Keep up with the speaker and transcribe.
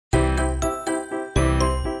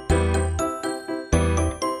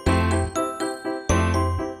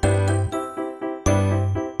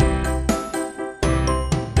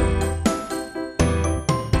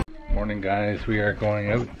guys, we are going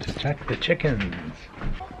out to check the chickens.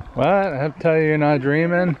 What? I have to tell you, you're not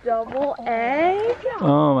dreaming? Double egg?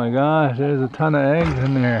 Oh my gosh, there's a ton of eggs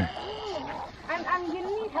in there. I'm gonna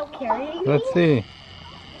need help carrying. Let's see.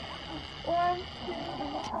 1, 2,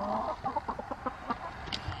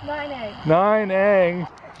 9 eggs. 9 eggs.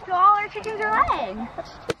 So all our chickens are laying.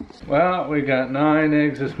 Well, we got 9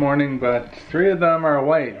 eggs this morning, but 3 of them are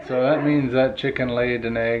white, so that means that chicken laid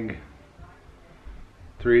an egg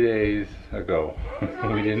 3 days ago.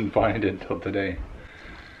 We didn't find it till today.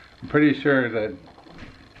 I'm pretty sure that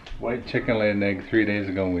white chicken laid an egg 3 days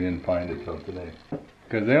ago and we didn't find it till today.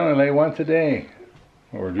 Because they only lay once a day.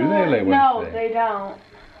 Or do they lay once a day? No, they don't.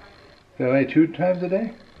 They lay 2 times a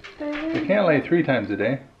day? They can't lay 3 times a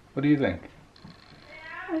day. What do you think?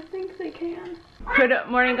 I think they can. Good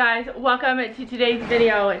morning, guys. Welcome to today's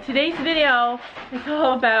video. Today's video is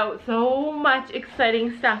all about so much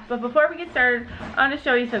exciting stuff. But before we get started, I want to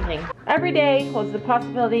show you something. Every day holds the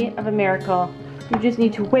possibility of a miracle. You just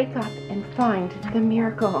need to wake up and find the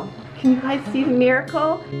miracle. Can you guys see the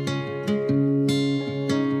miracle?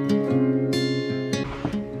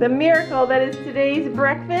 The miracle that is today's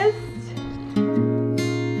breakfast.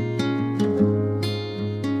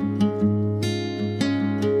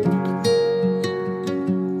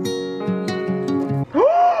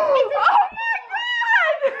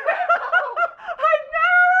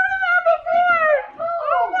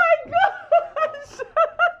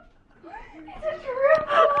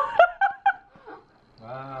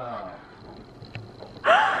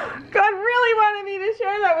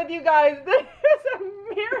 You guys, this is a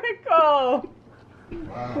miracle.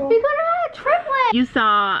 Wow. We could have had a triplet. You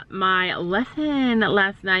saw my lesson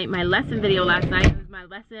last night, my lesson video last night. It was my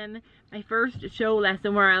lesson, my first show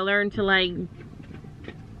lesson where I learned to like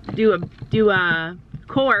do a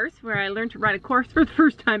course, where I learned to ride a course for the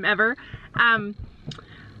first time ever.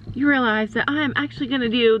 You realize that I'm actually gonna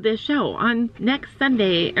do this show on next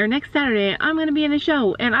Sunday or next Saturday. I'm gonna be in a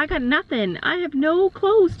show and I got nothing. I have no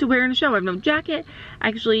clothes to wear in a show. I have no jacket.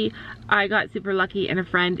 Actually, I got super lucky and a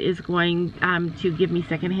friend is going to give me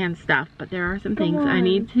secondhand stuff, but there are some things I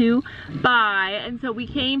need to buy. And so we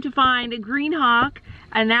came to find a Green Hawk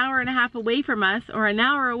an hour and a half away from us, or an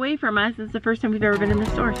hour away from us. It's the first time we've ever been in the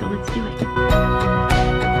store, so let's do it.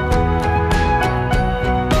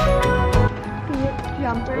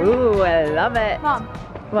 Jumper. Ooh, I love it. Mom,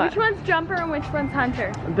 what? Which one's Jumper and which one's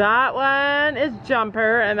Hunter? That one is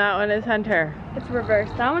Jumper and that one is Hunter. It's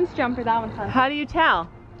reversed. That one's Jumper, that one's Hunter. How do you tell?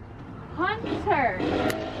 Hunter,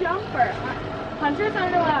 Jumper. Hunters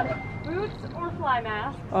aren't allowed boots or fly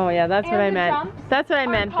masks. Oh yeah, that's what I meant. That's what I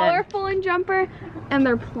meant then. Colorful in Jumper, and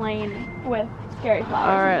they're plain with scary flowers.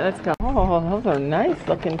 All right, let's go. Oh, those are nice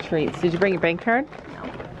looking treats. Did you bring your bank card?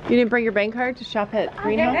 You didn't bring your bank card to shop at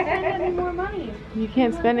Green Hawk? I can't spend any more money. You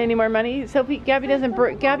can't spend any more money? Sophie, Gabby doesn't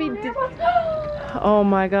bring, oh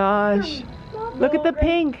my gosh. Look at the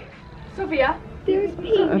pink. Sophia, there's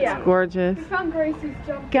pink. That's gorgeous. We found Gracie's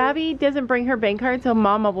Jumper. Gabby doesn't bring her bank card, so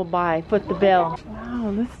Mama will foot the bill.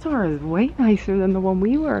 Wow, this store is way nicer than the one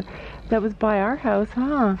that was by our house,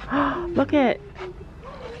 huh? Look at.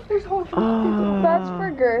 There's whole That's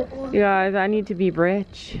for girth. You guys, I need to be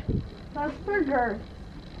rich. That's for girth.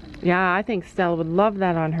 Yeah, I think Stella would love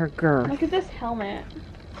that on her girth. Look at this helmet.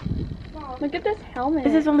 Look at this helmet.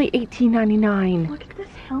 This is only $18.99. Look at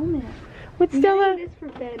this helmet. With Stella, this for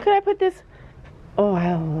bed. could I put this? Oh,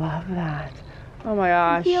 I love that. Oh my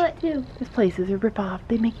gosh. Feel it too. This place is a ripoff.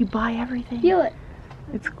 They make you buy everything. Feel it.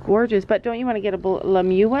 It's gorgeous, but don't you want to get a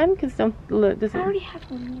Lemieux one? Because I already have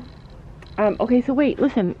one. Okay, so wait,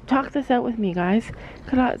 listen. Talk this out with me, guys.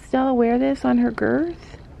 Could Stella wear this on her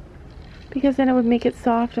girth? Because then it would make it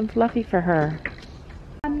soft and fluffy for her.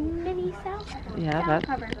 A mini cell. Yeah,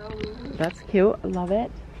 that's cute. I love it.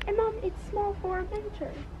 And Mom, it's small for a miniature.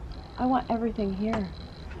 I want everything here.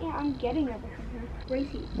 Yeah, I'm getting everything here.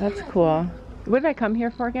 Gracie. That's cool. What did I come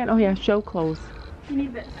here for again? Oh yeah, show clothes. You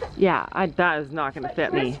need this. Yeah, that is not going to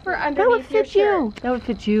fit me. For That would fit you. That would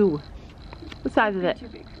fit you. What size is it? Too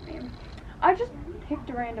big for me. I just picked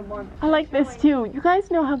a random one. I like this too. You guys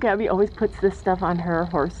know how Gabby always puts this stuff on her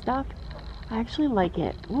horse stuff? I actually like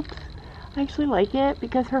it. Whoops. I actually like it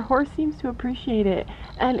because her horse seems to appreciate it.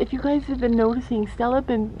 And if you guys have been noticing, Stella's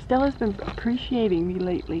been appreciating me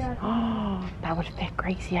lately. Oh, that would fit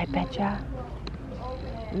Gracie, I betcha.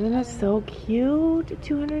 Isn't that so cute?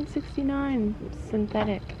 $269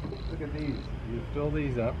 synthetic. Look at these. You fill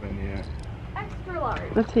these up and you... Extra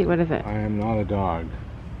large. Let's see, what is it? I am not a dog.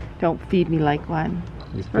 Don't feed me like one.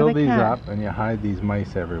 You For fill the these cat. up and you hide these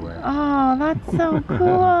mice everywhere. Oh, that's so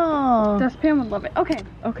cool. Dustpan would love it. Okay,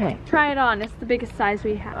 Okay. try it on. It's the biggest size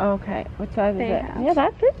we have. Okay. What size is They it? have. Yeah,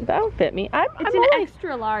 that'll fit me. I'm It's an only...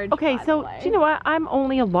 extra large. Okay, by so the way. do you know what? I'm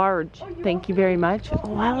only a large. Thank you very much.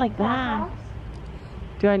 Oh, I like that.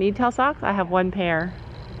 Do I need towel socks? I have one pair.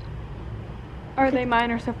 Are they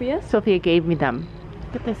mine or Sophia's? Sophia gave me them.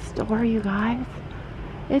 Look at this store, you guys.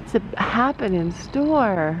 It's a happening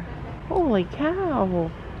store. Holy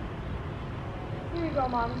cow. Here you go,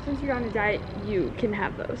 Mom. Since you're on a diet, you can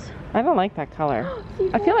have those. I don't like that color.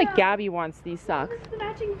 I feel like Gabby wants these socks. The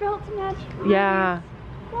matching belt to match. Yeah.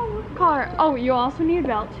 Collar. Oh, you also need a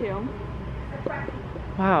belt too.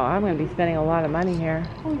 Wow, I'm going to be spending a lot of money here.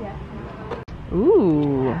 Oh yeah.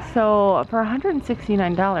 Ooh, so for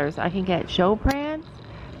 $169, I can get show pants,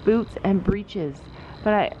 boots, and breeches.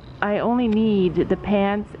 But I only need the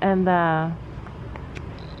pants and the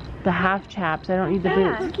half chaps. I don't need the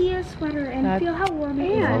boots. Look at your sweater and That's- feel how warm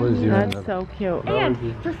it As long as is. you're in That's the- so cute. And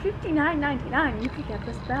for $59.99, you could get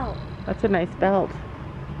this belt. That's a nice belt.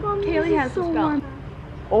 Mom, Kaylee has this belt.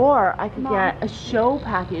 Or I could Mom. get a show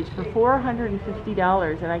package for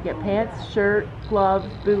 $450 and I get pants, shirt, gloves,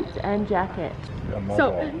 boots, and jacket.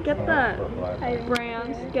 So get the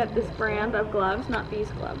brand, get this brand of gloves, not these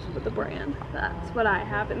gloves, but the brand. That's what I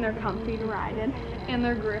have, and they're comfy to ride in, and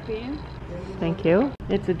they're grippy. Thank you.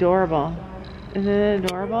 It's adorable. Isn't it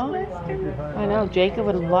adorable? I know, Jacob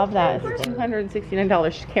would love that. It's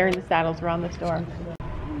 $269. She's carrying the saddles around the store.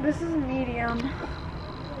 This is a medium.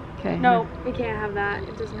 Okay. No, we can't have that.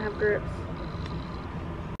 It doesn't have grips.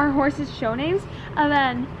 Our horses' show names, and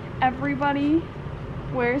then everybody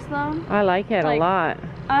wears them. I like it a Like, lot.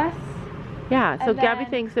 Us. Yeah, so and Gabby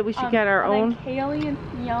then, thinks that we should get our and own, then Kaylee and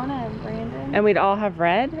Fiona and Brandon. and we'd all have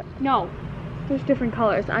red. No, there's different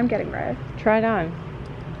colors. I'm getting red. Try it on.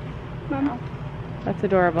 Mama. That's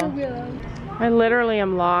adorable. I literally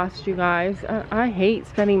am lost, you guys. I hate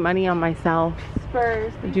spending money on myself.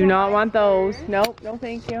 Spurs. I do not want those. Nope, no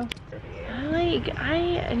thank you.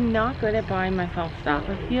 I am not good at buying myself stuff.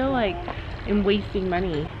 I feel like I'm wasting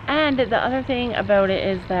money. And the other thing about it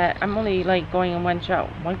is that I'm only like going in one show.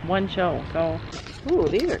 So, ooh,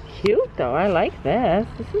 these are cute though. I like this.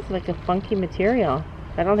 This is like a funky material.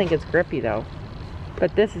 I don't think it's grippy though.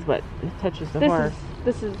 But this is what touches the horse.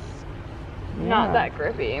 This is Yeah. not that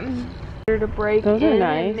grippy. To break Those are in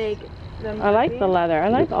nice. and make them I like grippy. the leather. I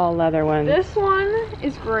like all leather ones. This one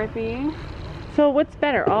is grippy. So what's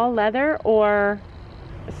better, all leather or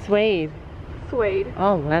suede? Suede.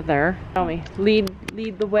 All leather. Tell me, lead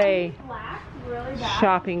the way, Black, really bad.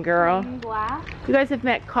 shopping girl. Plain black. You guys have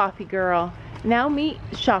met coffee girl. Now meet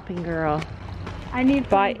shopping girl. I need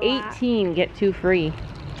Buy plain black. 18, get 2 free.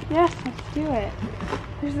 Yes, let's do it.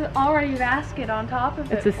 There's already a basket on top of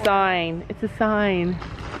It's it. a sign. It's a sign.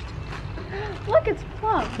 Look, it's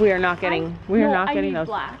plum. We are not getting. We are not I getting need those.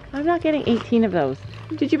 black. I'm not getting 18 of those.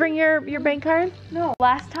 Did you bring your bank card? No,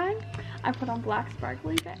 last time I put on black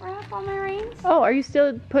sparkly wrap on my reins. Oh, are you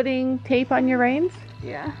still putting tape on your reins?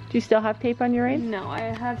 Yeah. Do you still have tape on your reins? No, I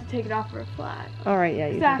have to take it off for a flat. All right, yeah,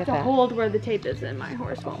 you So I can have get to that. hold where the tape is and my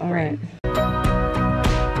horse won't All break. right.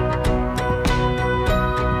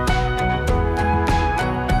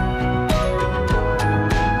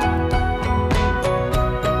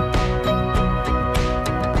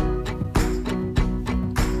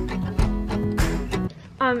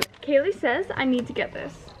 Kaylee says I need to get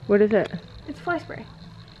this. What is it? It's fly spray.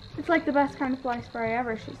 It's like the best kind of fly spray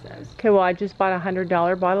ever, she says. Okay, well, I just bought a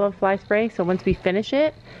 $100 bottle of fly spray, so once we finish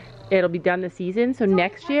it, it'll be done this season. So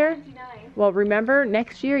next year, well, remember,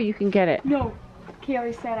 next year you can get it. No,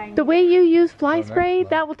 Kaylee said I need The way you use fly next spray, month.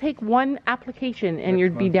 that will take one application and Next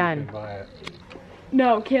you'd be month you done. can buy it.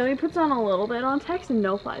 No, Kaylee puts on a little bit on text and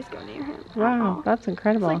no flies go near him. Wow, that's It's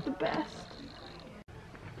incredible. like the best.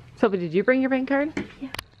 Sophie, did you bring your bank card? Yeah.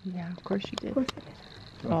 Yeah, of course you did. Don't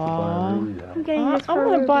you buy Aw. Ruby that? I'm getting I this for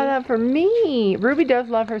want to buy Ruby. that for me. Ruby does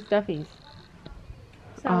love her stuffies.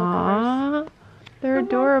 Salad Aww, they're The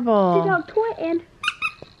adorable. dog toy and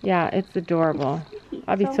Yeah, it's adorable.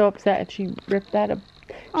 I'd be so upset if she ripped that up.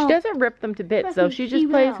 She Oh. doesn't rip them to bits, though. Trust She me, just she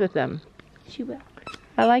plays will. with them. she will.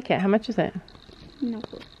 I like it. How much is it? No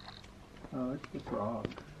clue. Oh, it's the frog.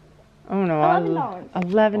 Oh no, $11.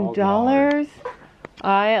 $11.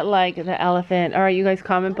 I like the elephant. All right, you guys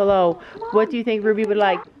comment below. What do you think Ruby would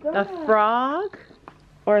like? The frog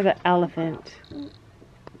or the elephant?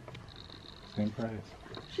 Same price.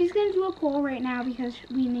 She's gonna do a poll right now because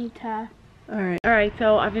we need to. All right,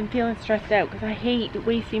 so I've been feeling stressed out because I hate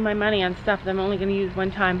wasting my money on stuff that I'm only going to use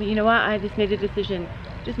one time. But you know what? I just made a decision.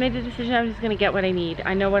 Just made the decision I'm just gonna get what I need.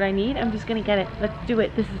 I know what I need, I'm just gonna get it. Let's do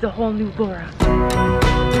it. This is a whole new Laura.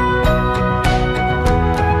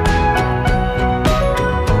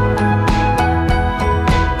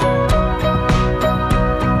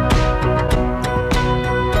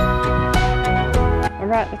 All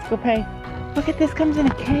right, let's go pay. Look at this, comes in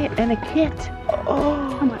a kit.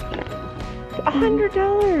 Oh, How much?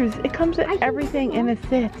 $100. It comes with everything in a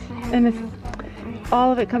set.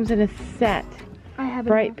 All of it comes in a set. I have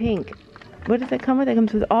Bright pink. What does it come with? It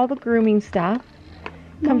comes with all the grooming stuff.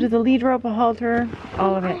 Comes with a lead rope, a halter,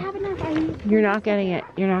 all of it. You're not getting it.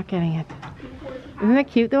 You're not getting it. Isn't that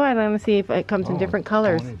cute though? I want to see if it comes in different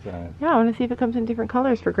colors. Yeah, I want to see if it comes in different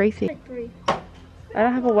colors for Gracie. I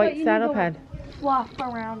don't have a white saddle pad. Fluff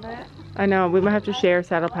around it. I know, we might have to share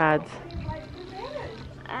saddle pads.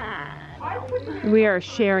 We are a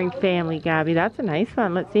sharing family, Gabby. That's a nice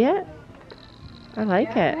one. Let's see it. I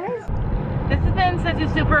like it. This has been such a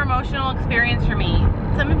super emotional experience for me.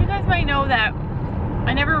 Some of you guys might know that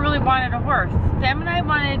I never really wanted a horse. Sam and I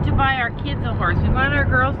wanted to buy our kids a horse. We wanted our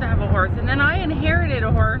girls to have a horse. And then I inherited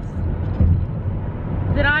a horse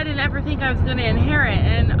that I didn't ever think I was going to inherit.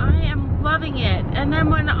 And I am loving it. And then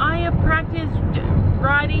when I have practiced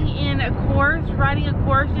riding a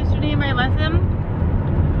course yesterday in my lesson,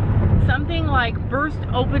 something like burst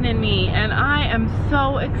open in me, and I am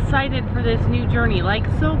so excited for this new journey. Like,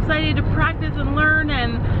 so excited to practice and learn,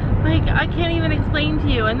 and like, I can't even explain to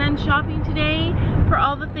you. And then shopping today for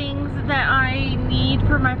all the things that I need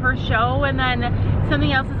for my first show, and then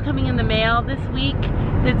something else is coming in the mail this week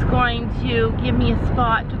that's going to give me a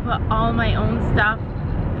spot to put all my own stuff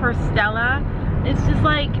for Stella. It's just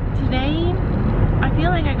like, today I feel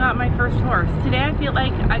like I got my first horse. Today I feel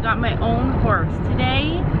like I got my own horse.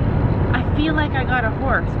 Today I feel like I got a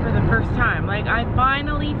horse for the first time. Like, I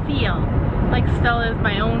finally feel like Stella is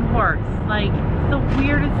my own horse. Like, it's the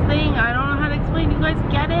weirdest thing. I don't know how to explain. You guys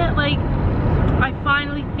get it? Like, I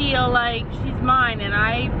finally feel like she's mine, and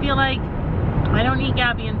I feel like I don't need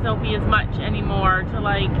Gabby and Sophie as much anymore to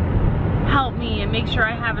like help me and make sure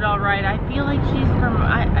I have it all right. I feel like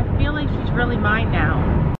I feel like she's really mine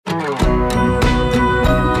now.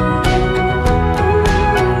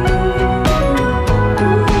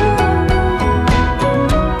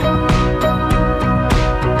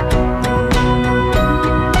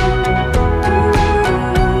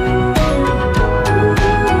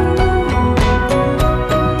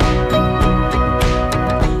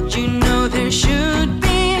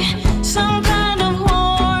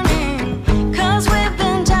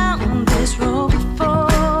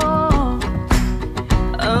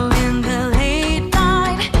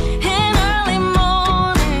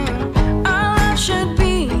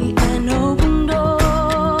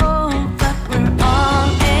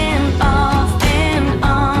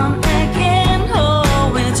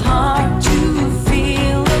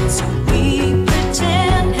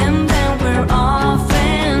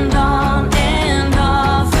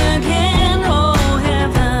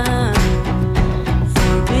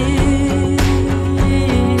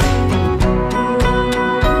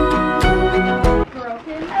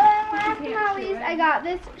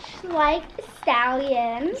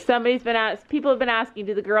 Stallion. People have been asking,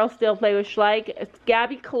 do the girls still play with Schleich?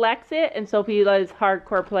 Gabby collects it, and Sophie does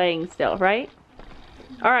hardcore playing still, right?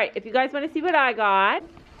 All right, if you guys want to see what I got,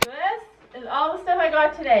 this is all the stuff I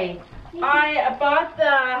got today. I bought the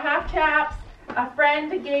half chaps. A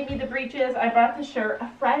friend gave me the breeches. I bought the shirt.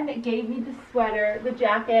 A friend gave me the sweater, the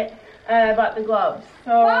jacket, and I bought the gloves.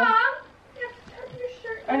 So, Mom, you have to tuck your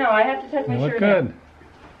shirt. I know, I have to tuck my shirt in.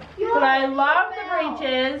 But I love the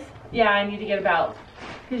breeches. Yeah, I need to get a belt.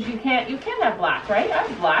 Because you can't have black, right? I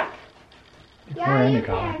have black. Yeah, you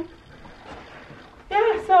can.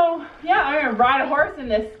 Yeah, so, yeah, I'm going to ride a horse in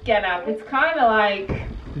this get-up. It's kind of like...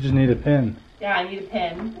 You just need a pin. Yeah, I need a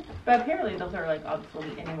pin. But apparently those are, like,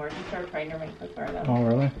 obsolete anymore. Just our trainer makes us wear them. Oh,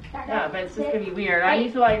 really? Yeah, but it's just going to be weird. I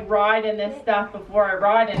need to, like, ride in this stuff before I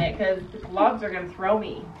ride in it because the gloves are going to throw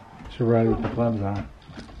me. You should ride with the gloves on.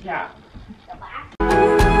 Yeah.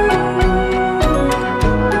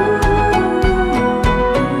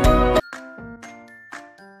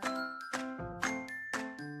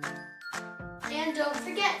 And don't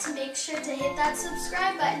forget to make sure to hit that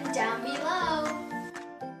subscribe button down below.